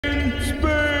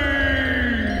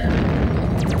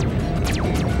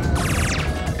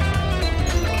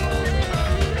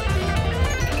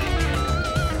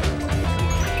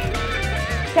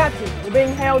You're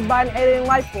being hailed by an alien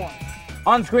life form.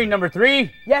 On screen number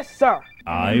 3. Yes, sir.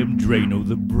 I am Drano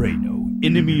the Braino,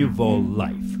 enemy of all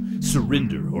life.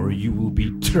 Surrender or you will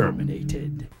be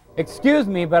terminated. Excuse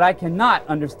me, but I cannot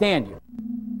understand you.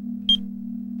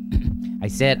 I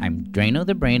said I'm Drano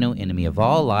the Braino, enemy of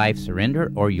all life.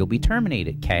 Surrender or you'll be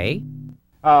terminated, Kay?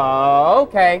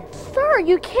 Okay. Sir,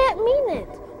 you can't mean it.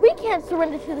 We can't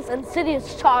surrender to this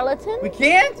insidious charlatan. We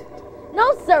can't?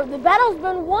 No, sir. The battle's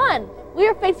been won. We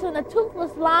are facing a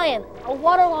toothless lion, a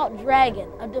waterlogged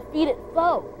dragon, a defeated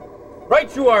foe.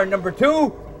 Right you are, number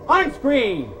 2. On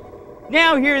screen.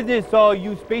 Now hear this, all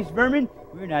you space vermin.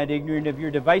 We're not ignorant of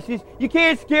your devices. You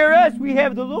can't scare us. We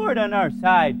have the Lord on our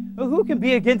side. Well, who can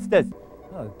be against us?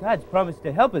 Oh, God's promised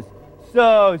to help us.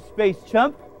 So, space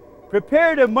chump,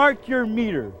 prepare to mark your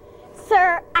meter.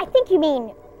 Sir, I think you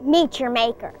mean meet your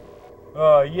maker.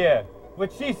 Oh, yeah.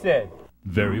 What she said.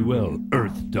 Very well,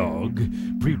 Earth Dog.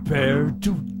 Prepare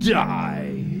to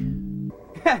die.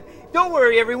 Don't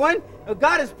worry, everyone.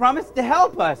 God has promised to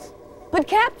help us. But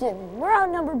Captain, we're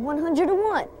outnumbered 100 to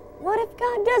 1. What if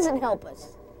God doesn't help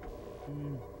us?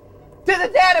 To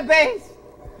the database!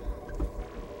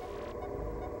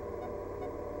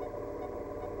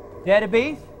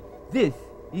 Database, this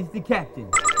is the captain.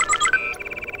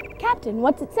 Captain,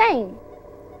 what's it saying?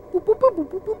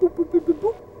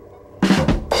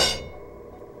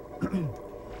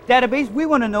 Database, we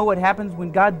want to know what happens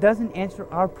when God doesn't answer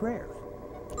our prayers.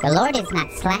 The Lord is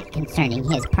not slack concerning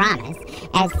his promise,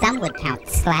 as some would count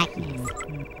slackness.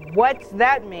 What's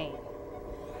that mean?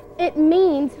 It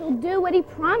means he'll do what he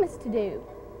promised to do.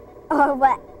 Or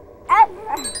whatever.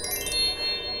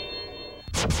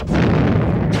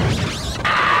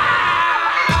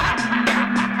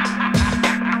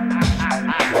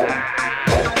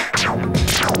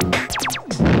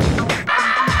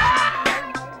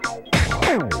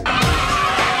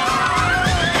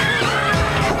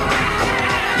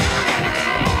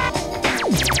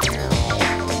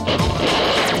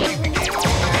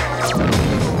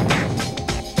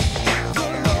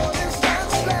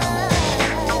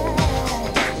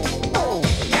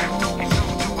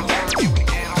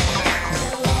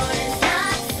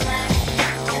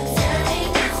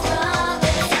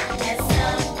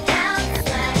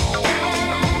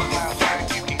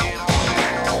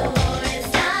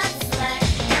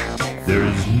 There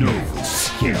is no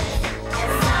escape.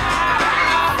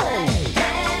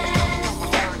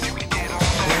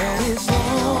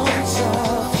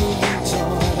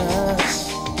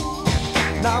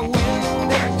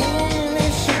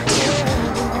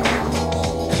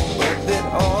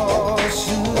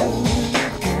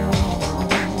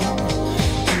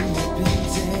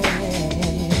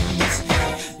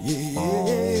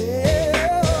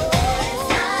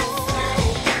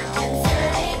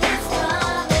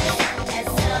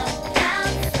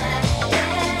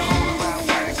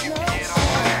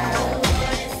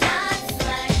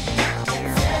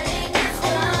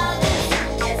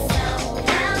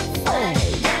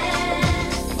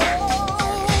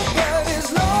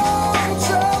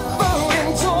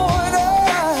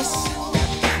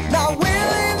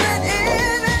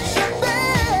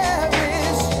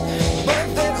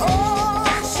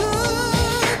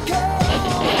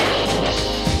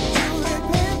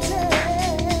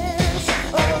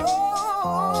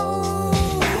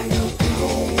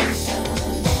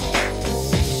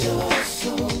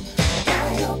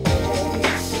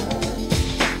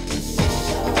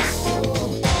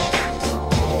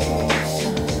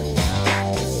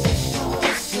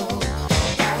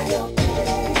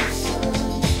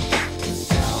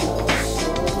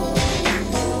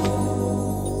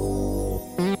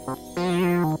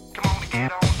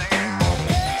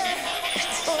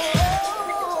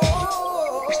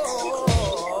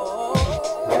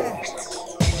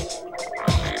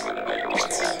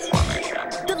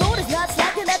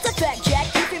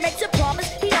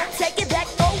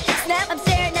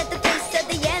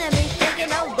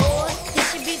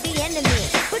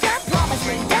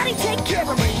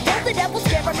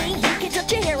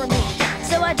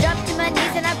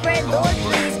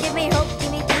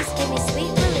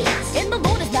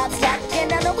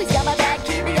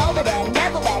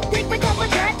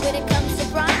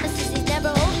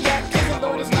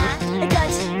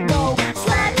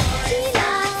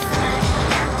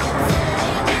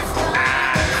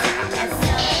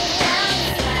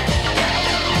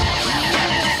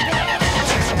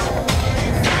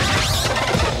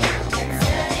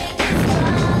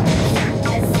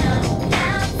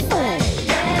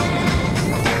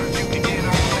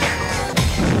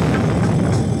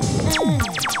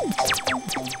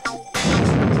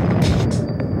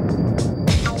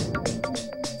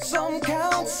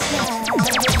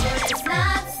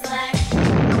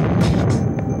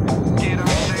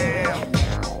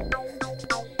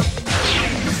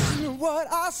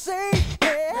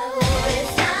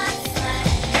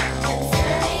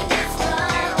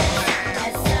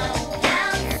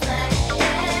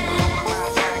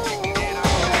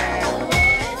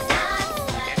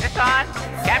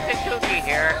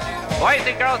 Boys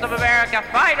and girls of America,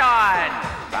 fight on!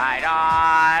 Fight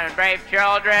on, brave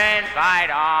children, fight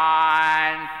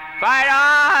on! Fight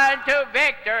on to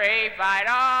victory, fight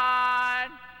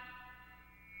on!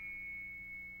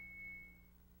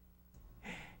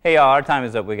 Hey y'all, our time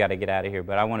is up. We got to get out of here,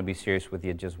 but I want to be serious with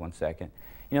you just one second.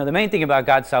 You know, the main thing about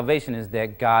God's salvation is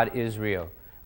that God is real.